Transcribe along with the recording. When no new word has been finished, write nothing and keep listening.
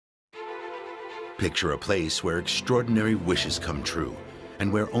Picture a place where extraordinary wishes come true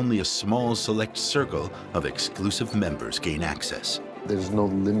and where only a small select circle of exclusive members gain access. There's no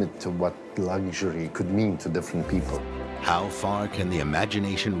limit to what luxury could mean to different people. How far can the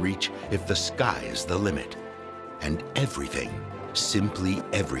imagination reach if the sky is the limit? And everything, simply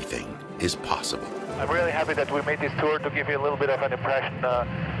everything, is possible. I'm really happy that we made this tour to give you a little bit of an impression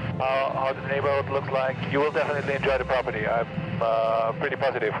how the neighborhood looks like. You will definitely enjoy the property. I'm pretty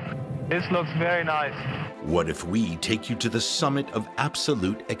positive. This looks very nice. What if we take you to the summit of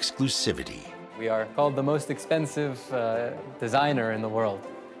absolute exclusivity? We are called the most expensive designer in the world.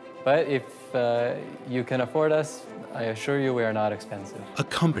 But if you can afford us, I assure you we are not expensive.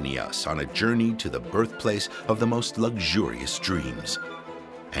 Accompany us on a journey to the birthplace of the most luxurious dreams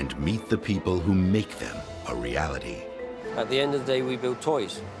and meet the people who make them a reality. At the end of the day, we build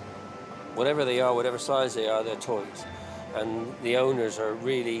toys. Whatever they are, whatever size they are, they're toys. And the owners are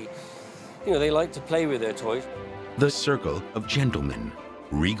really, they like to play with their toys. The Circle of Gentlemen,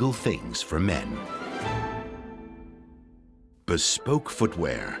 regal things for men. Bespoke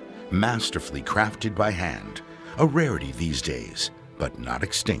footwear, masterfully crafted by hand, a rarity these days, but not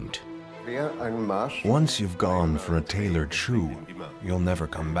extinct. Once you've gone for a tailored shoe, you'll never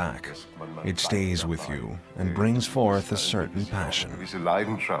come back. It stays with you and brings forth a certain passion.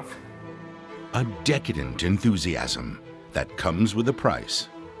 A decadent enthusiasm that comes with a price.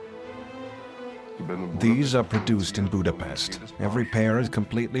 These are produced in Budapest. Every pair is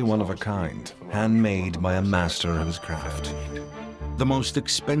completely one of a kind, handmade by a master of his craft. The most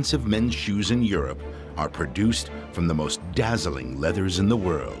expensive men's shoes in Europe are produced from the most dazzling leathers in the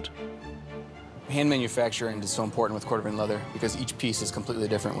world. Hand manufacturing is so important with cordovan leather because each piece is completely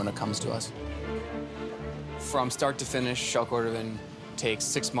different when it comes to us. From start to finish, shell cordovan takes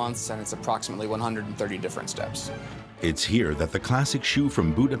 6 months and it's approximately 130 different steps. It's here that the classic shoe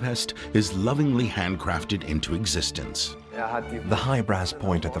from Budapest is lovingly handcrafted into existence. The high brass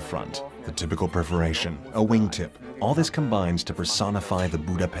point at the front, the typical perforation, a wingtip, all this combines to personify the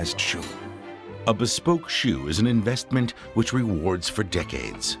Budapest shoe. A bespoke shoe is an investment which rewards for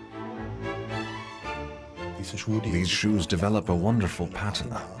decades. These shoes develop a wonderful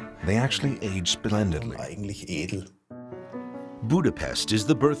patina. They actually age splendidly. Budapest is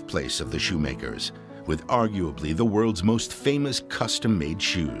the birthplace of the shoemakers, with arguably the world's most famous custom-made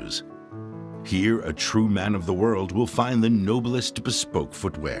shoes. Here, a true man of the world will find the noblest bespoke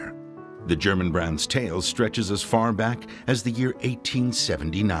footwear. The German brand's tale stretches as far back as the year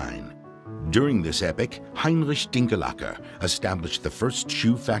 1879. During this epoch, Heinrich Dinkelacker established the first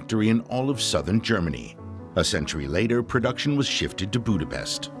shoe factory in all of southern Germany. A century later, production was shifted to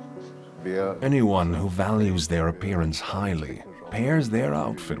Budapest. Anyone who values their appearance highly pairs their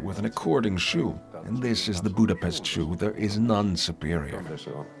outfit with an according shoe, and this is the Budapest shoe. There is none superior.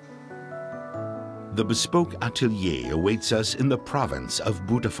 The bespoke atelier awaits us in the province of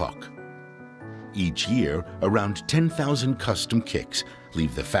Budapest. Each year, around 10,000 custom kicks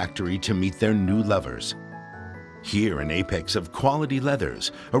leave the factory to meet their new lovers. Here, an apex of quality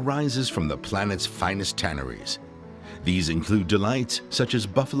leathers arises from the planet's finest tanneries. These include delights such as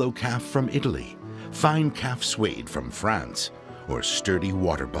buffalo calf from Italy, fine calf suede from France, or sturdy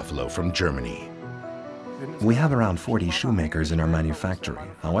water buffalo from Germany. We have around 40 shoemakers in our manufactory.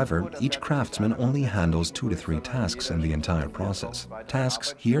 However, each craftsman only handles 2 to 3 tasks in the entire process,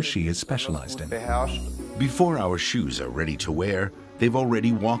 tasks he or she is specialized in. Before our shoes are ready to wear, they've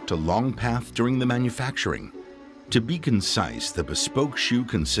already walked a long path during the manufacturing. To be concise, the bespoke shoe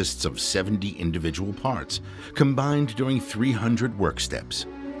consists of 70 individual parts, combined during 300 work steps.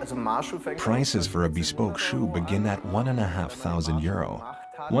 Prices for a bespoke shoe begin at €1,500.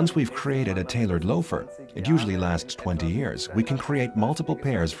 Once we've created a tailored loafer, it usually lasts 20 years. We can create multiple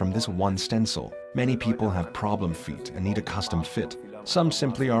pairs from this one stencil. Many people have problem feet and need a custom fit. Some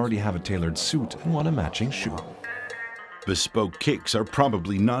simply already have a tailored suit and want a matching shoe. Bespoke kicks are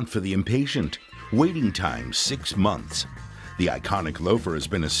probably not for the impatient. Waiting time 6 months. The iconic loafer has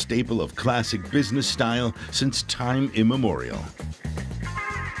been a staple of classic business style since time immemorial.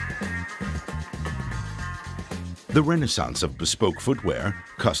 The renaissance of bespoke footwear,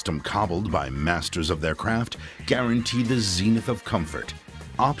 custom cobbled by masters of their craft, guarantee the zenith of comfort.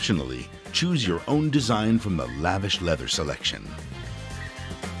 Optionally, choose your own design from the lavish leather selection.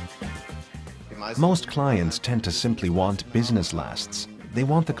 Most clients tend to simply want business lasts. They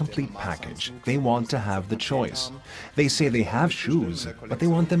want the complete package. They want to have the choice. They say they have shoes, but they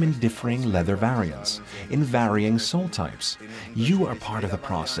want them in differing leather variants, in varying sole types. You are part of the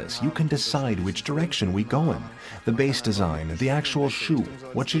process. You can decide which direction we go in. The base design, the actual shoe,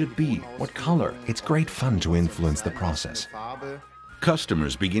 what should it be, what color. It's great fun to influence the process.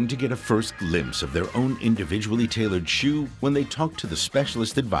 Customers begin to get a first glimpse of their own individually tailored shoe when they talk to the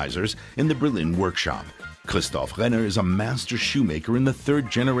specialist advisors in the Berlin workshop. Christoph Renner is a master shoemaker in the third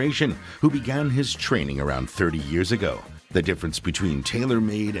generation who began his training around 30 years ago. The difference between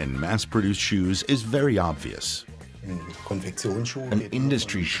tailor-made and mass-produced shoes is very obvious. An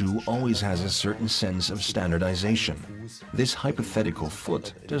industry shoe always has a certain sense of standardization. This hypothetical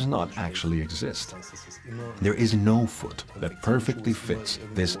foot does not actually exist. There is no foot that perfectly fits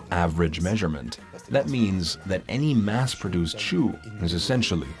this average measurement. That means that any mass-produced shoe is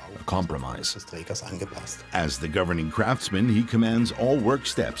essentially a compromise. As the governing craftsman, he commands all work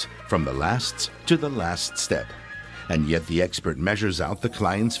steps, from the lasts to the last step. And yet the expert measures out the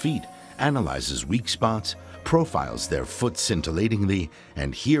client's feet, analyzes weak spots, profiles their foot scintillatingly,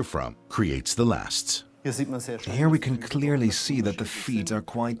 and herefrom creates the lasts. Here we can clearly see that the feet are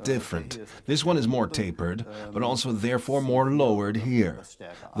quite different. This one is more tapered, but also therefore more lowered here.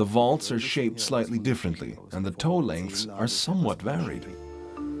 The vaults are shaped slightly differently, and the toe lengths are somewhat varied.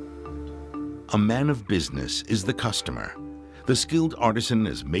 A man of business is the customer. The skilled artisan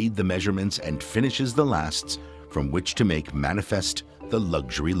has made the measurements and finishes the lasts from which to make manifest the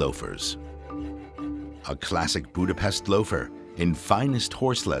luxury loafers. A classic Budapest loafer in finest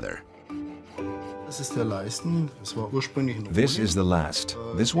horse leather. This is the last.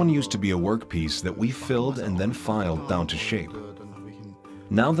 This one used to be a workpiece that we filled and then filed down to shape.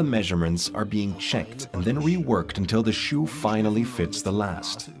 Now the measurements are being checked and then reworked until the shoe finally fits the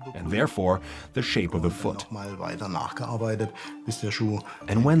last, and therefore the shape of the foot.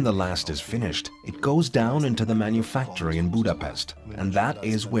 And when the last is finished, it goes down into the manufactory in Budapest, and that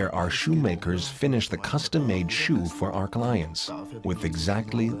is where our shoemakers finish the custom-made shoe for our clients, with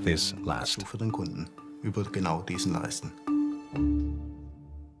exactly this last.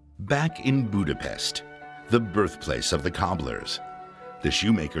 Back in Budapest, the birthplace of the cobblers, the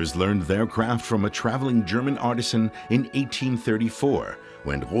shoemakers learned their craft from a traveling German artisan in 1834,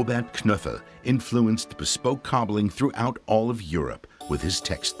 when Robert Knöffel influenced bespoke cobbling throughout all of Europe with his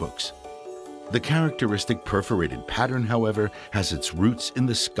textbooks. The characteristic perforated pattern, however, has its roots in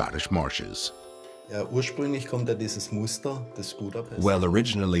the Scottish marshes. Well,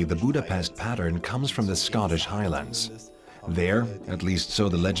 originally the Budapest pattern comes from the Scottish Highlands. There, at least so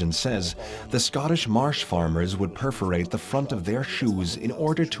the legend says, the Scottish marsh farmers would perforate the front of their shoes in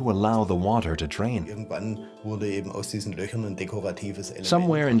order to allow the water to drain.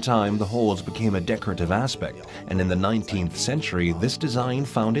 Somewhere in time, the holes became a decorative aspect, and in the 19th century, this design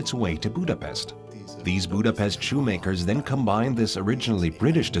found its way to Budapest. These Budapest shoemakers then combined this originally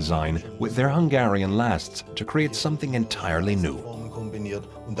British design with their Hungarian lasts to create something entirely new.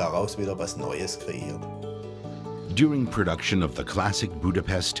 During production of the classic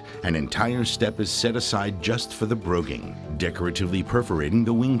Budapest, an entire step is set aside just for the broguing, decoratively perforating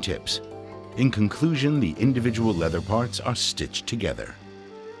the wingtips. In conclusion, the individual leather parts are stitched together.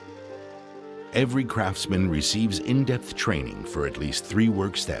 Every craftsman receives in-depth training for at least 3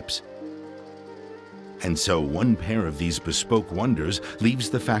 work steps. And so one pair of these bespoke wonders leaves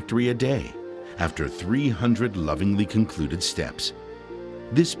the factory a day, after 300 lovingly concluded steps.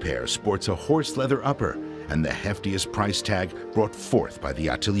 This pair sports a horse leather upper and the heftiest price tag brought forth by the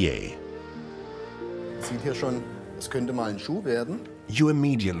atelier. You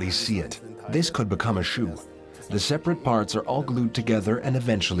immediately see it. This could become a shoe. The separate parts are all glued together and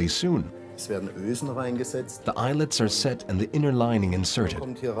eventually sewn. The eyelets are set and the inner lining inserted.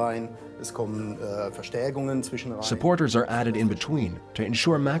 Supporters are added in between to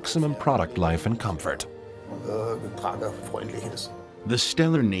ensure maximum product life and comfort. The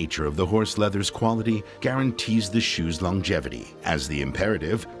stellar nature of the horse leather's quality guarantees the shoe's longevity. As the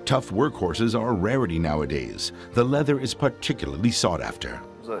imperative, tough workhorses are a rarity nowadays. The leather is particularly sought after.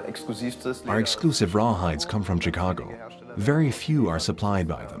 Our exclusive rawhides come from Chicago. Very few are supplied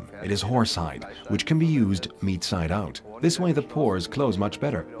by them. It is horsehide, which can be used meat side out. This way the pores close much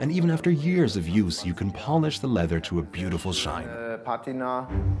better, and even after years of use, you can polish the leather to a beautiful shine.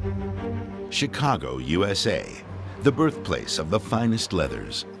 Chicago, USA, the birthplace of the finest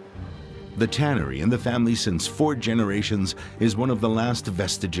leathers. The tannery in the family since 4 generations is one of the last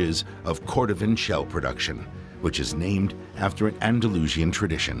vestiges of Cordovan shell production, which is named after an Andalusian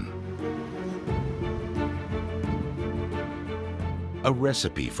tradition. A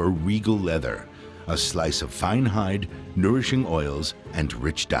recipe for regal leather, a slice of fine hide, nourishing oils, and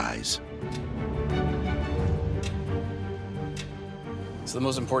rich dyes. So the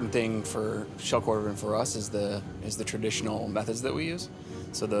most important thing for shell Cordovan for us is the traditional methods that we use.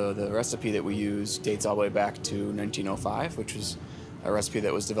 So the recipe that we use dates all the way back to 1905, which was a recipe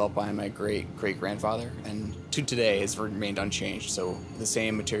that was developed by my great-great-grandfather, and to today has remained unchanged. So the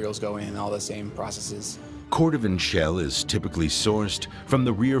same materials go in, all the same processes. Cordovan shell is typically sourced from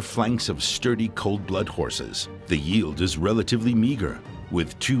the rear flanks of sturdy cold-blood horses. The yield is relatively meager,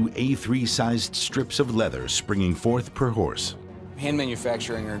 with 2 A3-sized strips of leather springing forth per horse. Hand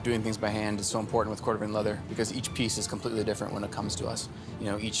manufacturing or doing things by hand is so important with Cordovan leather because each piece is completely different when it comes to us. You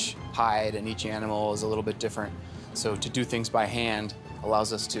know, each hide and each animal is a little bit different. So to do things by hand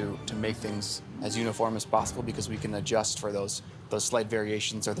allows us to make things as uniform as possible because we can adjust for those slight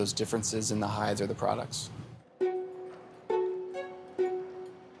variations or those differences in the hides or the products.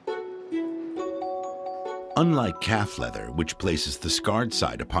 Unlike calf leather, which places the scarred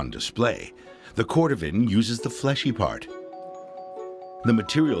side upon display, the Cordovan uses the fleshy part. The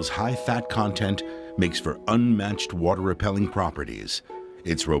material's high fat content makes for unmatched water-repelling properties.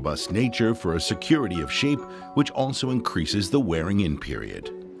 Its robust nature for a security of shape, which also increases the wearing-in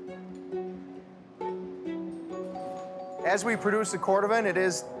period. As we produce the Cordovan, it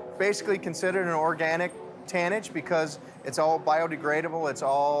is basically considered an organic tannage because it's all biodegradable. It's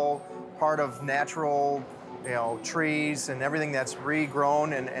all part of natural, trees and everything that's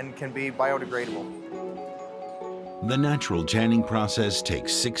regrown and can be biodegradable. The natural tanning process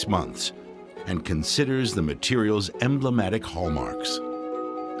takes 6 months and considers the material's emblematic hallmarks.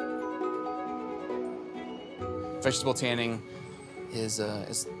 Vegetable tanning is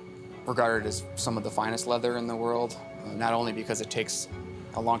regarded as some of the finest leather in the world, not only because it takes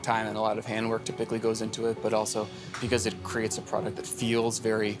a long time and a lot of handwork typically goes into it, but also because it creates a product that feels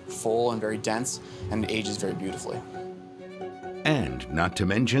very full and very dense and ages very beautifully. And not to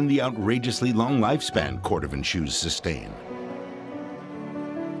mention the outrageously long lifespan Cordovan shoes sustain.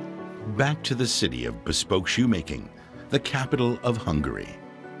 Back to the city of bespoke shoemaking, the capital of Hungary.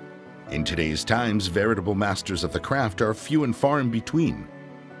 In today's times, veritable masters of the craft are few and far in between.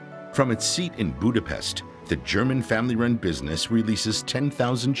 From its seat in Budapest, the German family-run business releases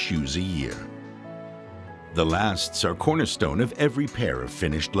 10,000 shoes a year. The lasts are cornerstone of every pair of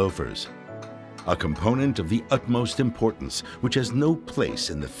finished loafers. A component of the utmost importance, which has no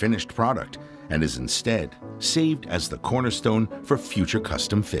place in the finished product and is instead saved as the cornerstone for future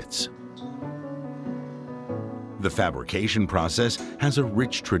custom fits. The fabrication process has a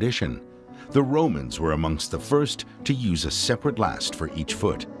rich tradition. The Romans were amongst the first to use a separate last for each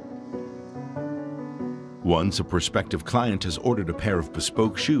foot. Once a prospective client has ordered a pair of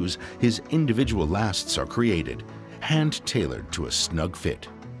bespoke shoes, his individual lasts are created, hand-tailored to a snug fit.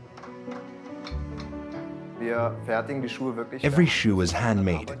 Every shoe is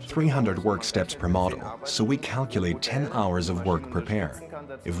handmade, 300 work steps per model, so we calculate 10 hours of work per pair.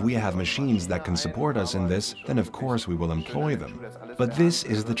 If we have machines that can support us in this, then of course we will employ them. But this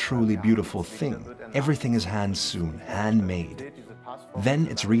is the truly beautiful thing. Everything is hand-sewn, handmade. Then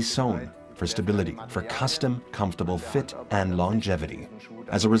it's re-sewn for stability, for custom, comfortable fit and longevity.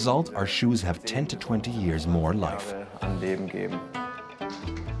 As a result, our shoes have 10 to 20 years more life.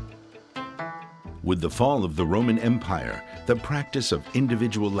 With the fall of the Roman Empire, the practice of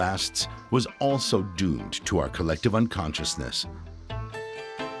individual lasts was also doomed to our collective unconsciousness.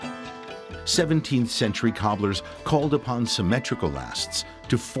 17th century cobblers called upon symmetrical lasts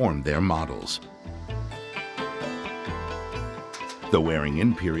to form their models. The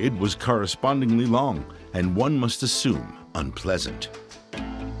wearing-in period was correspondingly long, and one must assume unpleasant.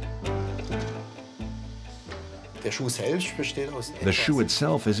 The shoe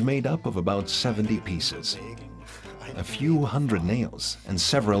itself is made up of about 70 pieces, a few hundred nails, and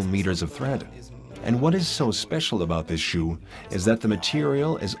several meters of thread. And what is so special about this shoe is that the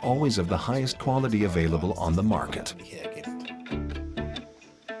material is always of the highest quality available on the market.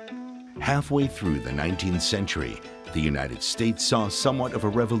 Halfway through the 19th century, the United States saw somewhat of a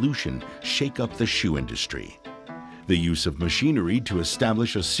revolution shake up the shoe industry. The use of machinery to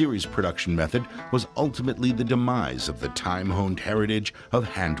establish a series production method was ultimately the demise of the time-honed heritage of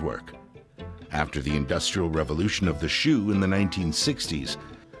handwork. After the Industrial Revolution of the shoe in the 1960s,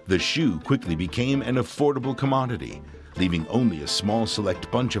 the shoe quickly became an affordable commodity, leaving only a small select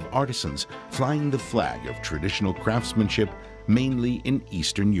bunch of artisans flying the flag of traditional craftsmanship, mainly in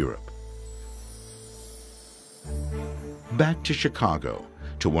Eastern Europe. Back to Chicago,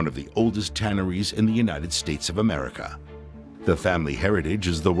 to one of the oldest tanneries in the United States of America. The family heritage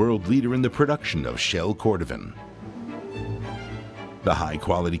is the world leader in the production of shell cordovan. The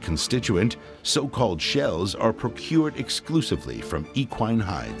high-quality constituent, so-called shells, are procured exclusively from equine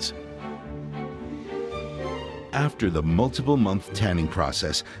hides. After the multiple-month tanning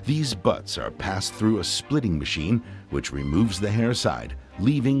process, these butts are passed through a splitting machine which removes the hair side,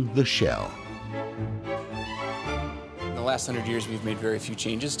 leaving the shell. the last 100 years, we've made very few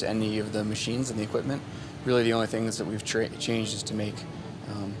changes to any of the machines and the equipment. Really, the only things that we've changed is to make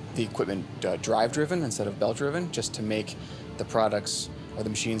the equipment drive-driven instead of belt-driven, just to make the products or the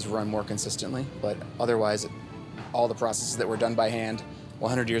machines run more consistently. But otherwise, all the processes that were done by hand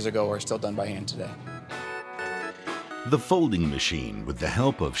 100 years ago are still done by hand today. The folding machine, with the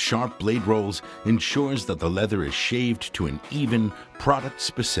help of sharp blade rolls, ensures that the leather is shaved to an even,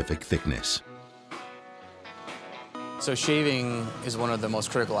 product-specific thickness. So shaving is one of the most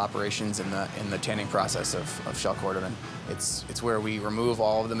critical operations in the tanning process of shell cordovan. It's where we remove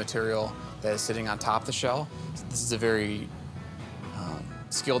all of the material that is sitting on top of the shell. This is a very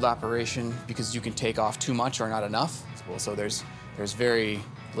skilled operation because you can take off too much or not enough. So there's very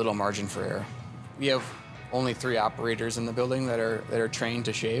little margin for error. We have only 3 operators in the building that are trained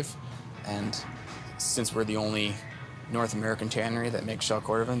to shave, and since we're the only North American tannery that makes shell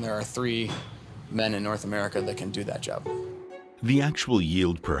cordovan, there are 3 men in North America that can do that job. The actual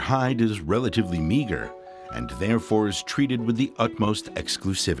yield per hide is relatively meager and therefore is treated with the utmost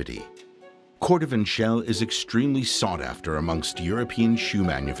exclusivity. Cordovan shell is extremely sought after amongst European shoe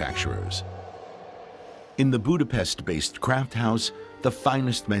manufacturers. In the Budapest-based craft house, the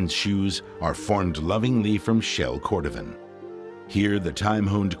finest men's shoes are formed lovingly from shell cordovan. Here, the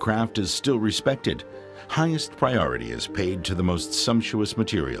time-honed craft is still respected. Highest priority is paid to the most sumptuous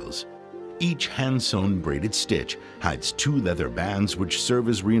materials. Each hand-sewn braided stitch hides 2 leather bands which serve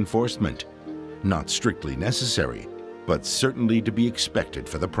as reinforcement. Not strictly necessary, but certainly to be expected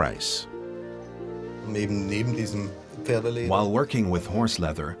for the price. While working with horse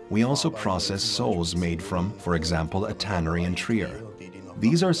leather, we also process soles made from, for example, a tannery in Trier.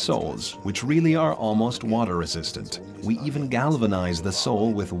 These are soles which really are almost water resistant. We even galvanize the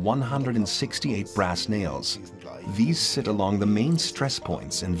sole with 168 brass nails. These sit along the main stress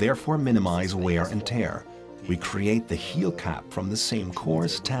points and therefore minimize wear and tear. We create the heel cap from the same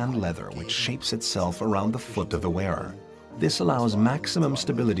coarse tan leather which shapes itself around the foot of the wearer. This allows maximum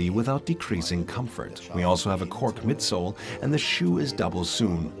stability without decreasing comfort. We also have a cork midsole, and the shoe is double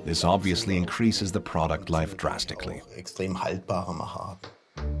sewn. This obviously increases the product life drastically.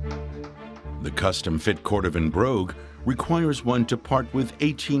 The custom-fit cordovan brogue requires one to part with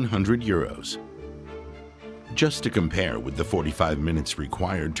 1,800 euros. Just to compare with the 45 minutes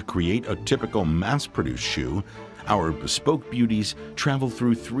required to create a typical mass-produced shoe, our bespoke beauties travel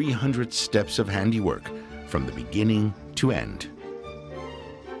through 300 steps of handiwork, from the beginning to end.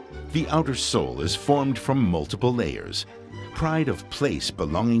 The outer sole is formed from multiple layers, pride of place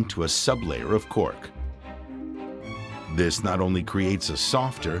belonging to a sublayer of cork. This not only creates a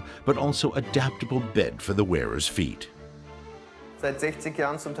softer, but also adaptable bed for the wearer's feet.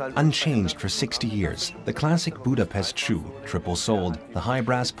 Unchanged for 60 years, the classic Budapest shoe, triple-soled, the high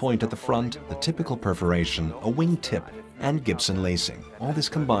brass point at the front, the typical perforation, a wing tip, and Gibson lacing. All this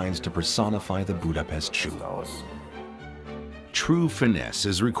combines to personify the Budapest shoe. True finesse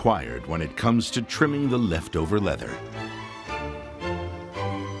is required when it comes to trimming the leftover leather.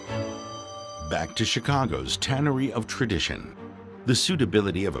 Back to Chicago's tannery of tradition. The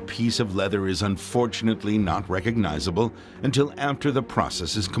suitability of a piece of leather is unfortunately not recognizable until after the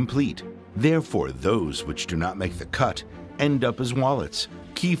process is complete. Therefore, those which do not make the cut end up as wallets,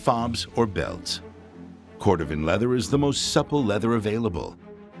 key fobs, or belts. Cordovan leather is the most supple leather available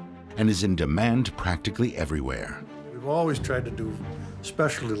and is in demand practically everywhere. We've always tried to do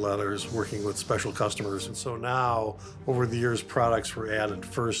specialty leathers, working with special customers. And so now, over the years, products were added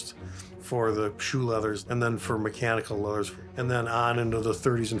first for the shoe leathers and then for mechanical leathers. And then on into the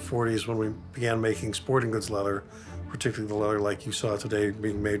 30s and 40s when we began making sporting goods leather, particularly the leather like you saw today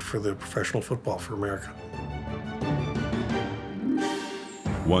being made for the professional football for America.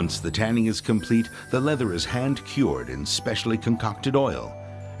 Once the tanning is complete, the leather is hand-cured in specially concocted oil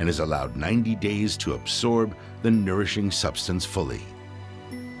and is allowed 90 days to absorb the nourishing substance fully.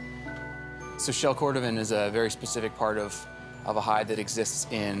 So shell cordovan is a very specific part of a hide that exists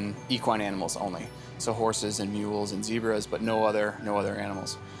in equine animals only. So horses and mules and zebras, but no other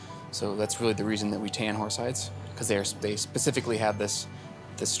animals. So that's really the reason that we tan horse hides, because they specifically have this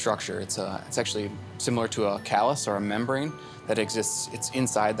structure. It's actually similar to a callus or a membrane that exists. It's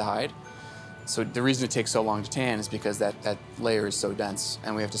inside the hide. So the reason it takes so long to tan is because that layer is so dense,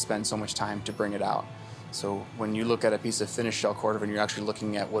 and we have to spend so much time to bring it out. So when you look at a piece of finished shell cordovan, you're actually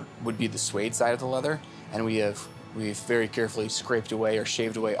looking at what would be the suede side of the leather, and we've very carefully scraped away or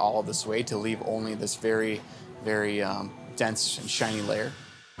shaved away all of the suede to leave only this very, very dense and shiny layer.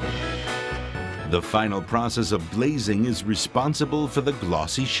 The final process of glazing is responsible for the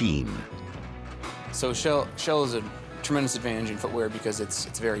glossy sheen. So shell is a tremendous advantage in footwear because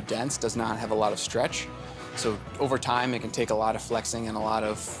it's very dense, does not have a lot of stretch. So over time, it can take a lot of flexing and a lot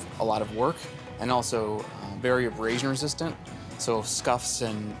of work, and also very abrasion resistant. So scuffs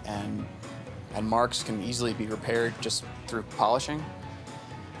and marks can easily be repaired just through polishing.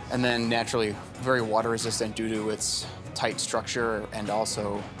 And then naturally, very water resistant due to its tight structure and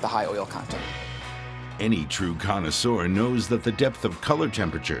also the high oil content. Any true connoisseur knows that the depth of color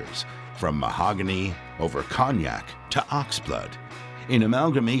temperatures, from mahogany over cognac to oxblood, in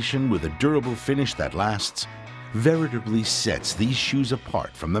amalgamation with a durable finish that lasts, veritably sets these shoes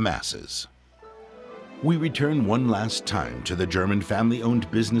apart from the masses. We return one last time to the German family-owned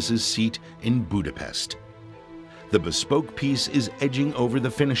business's seat in Budapest. The bespoke piece is edging over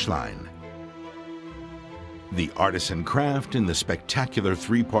the finish line. The artisan craft in the spectacular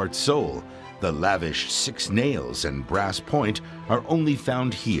three-part sole, the lavish 6 nails and brass point are only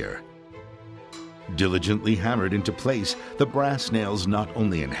found here. Diligently hammered into place, the brass nails not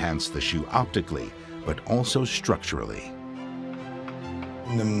only enhance the shoe optically, but also structurally.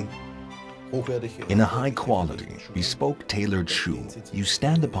 In a high-quality, bespoke tailored shoe, you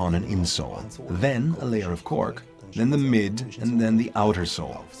stand upon an insole, then a layer of cork, then the mid, and then the outer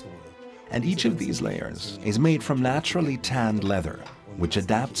sole. And each of these layers is made from naturally tanned leather, which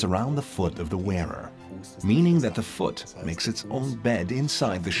adapts around the foot of the wearer, meaning that the foot makes its own bed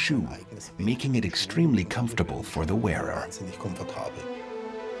inside the shoe, making it extremely comfortable for the wearer.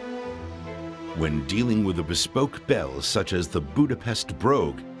 When dealing with a bespoke bell such as the Budapest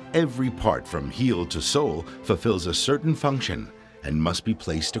brogue, every part from heel to sole fulfills a certain function and must be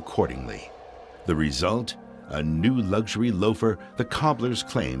placed accordingly. The result? A new luxury loafer the cobblers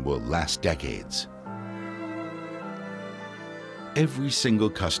claim will last decades. Every single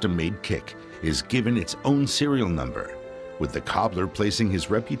custom-made kick is given its own serial number, with the cobbler placing his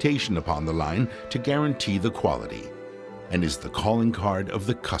reputation upon the line to guarantee the quality, and is the calling card of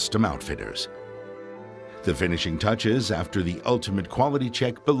the custom outfitters. The finishing touches after the ultimate quality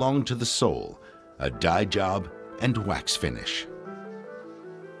check belong to the sole, a dye job and wax finish.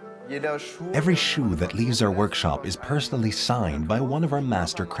 Every shoe that leaves our workshop is personally signed by one of our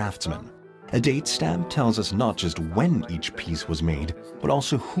master craftsmen. A date stamp tells us not just when each piece was made, but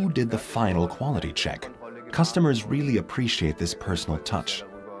also who did the final quality check. Customers really appreciate this personal touch,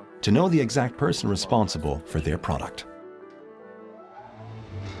 to know the exact person responsible for their product.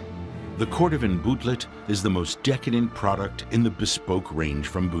 The Cordovan bootlet is the most decadent product in the bespoke range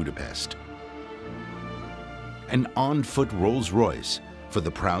from Budapest. An on-foot Rolls-Royce for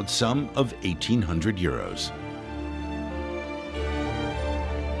the proud sum of 1,800 euros.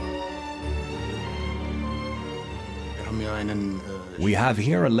 We have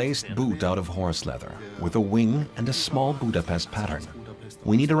here a laced boot out of horse leather, with a wing and a small Budapest pattern.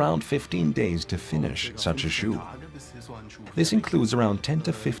 We need around 15 days to finish such a shoe. This includes around 10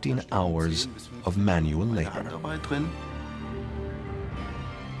 to 15 hours of manual labor.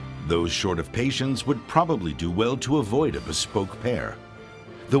 Those short of patience would probably do well to avoid a bespoke pair.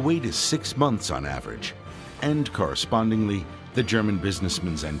 The wait is 6 months on average, and correspondingly, the German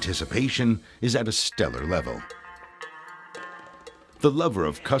businessman's anticipation is at a stellar level. The lover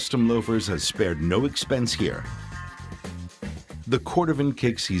of custom loafers has spared no expense here. The Cordovan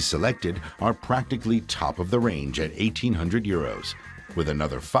kicks he's selected are practically top of the range at 1,800 euros, with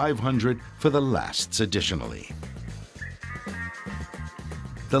another 500 for the lasts additionally.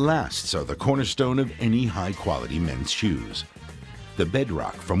 The lasts are the cornerstone of any high-quality men's shoes, the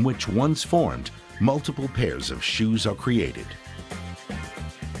bedrock from which, once formed, multiple pairs of shoes are created.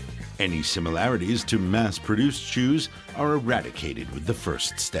 Any similarities to mass-produced shoes are eradicated with the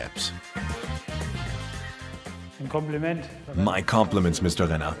first steps. My compliments, Mr.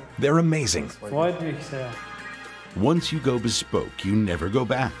 Renner. They're amazing. Once you go bespoke, you never go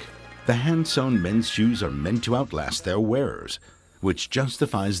back. The hand-sewn men's shoes are meant to outlast their wearers, which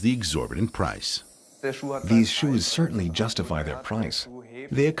justifies the exorbitant price. These shoes certainly justify their price.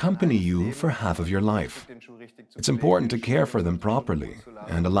 They accompany you for half of your life. It's important to care for them properly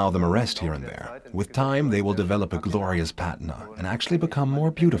and allow them a rest here and there. With time, they will develop a glorious patina and actually become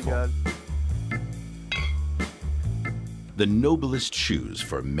more beautiful. The noblest shoes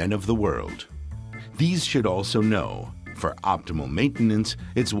for men of the world. These should also know, for optimal maintenance,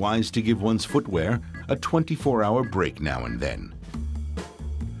 it's wise to give one's footwear a 24-hour break now and then.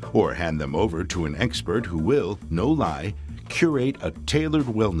 Or hand them over to an expert who will, no lie, curate a tailored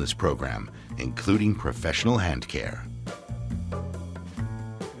wellness program, including professional hand care.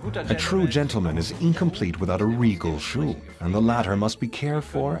 A true gentleman is incomplete without a regal shoe, and the latter must be cared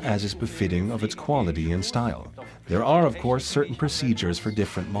for as is befitting of its quality and style. There are, of course, certain procedures for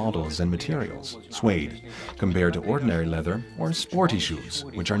different models and materials. Suede, compared to ordinary leather, or sporty shoes,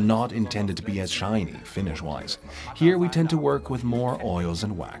 which are not intended to be as shiny, finish-wise. Here we tend to work with more oils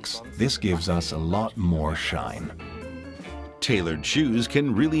and wax. This gives us a lot more shine. Tailored shoes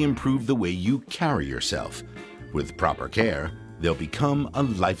can really improve the way you carry yourself. With proper care, they'll become a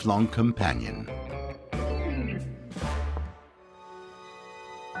lifelong companion.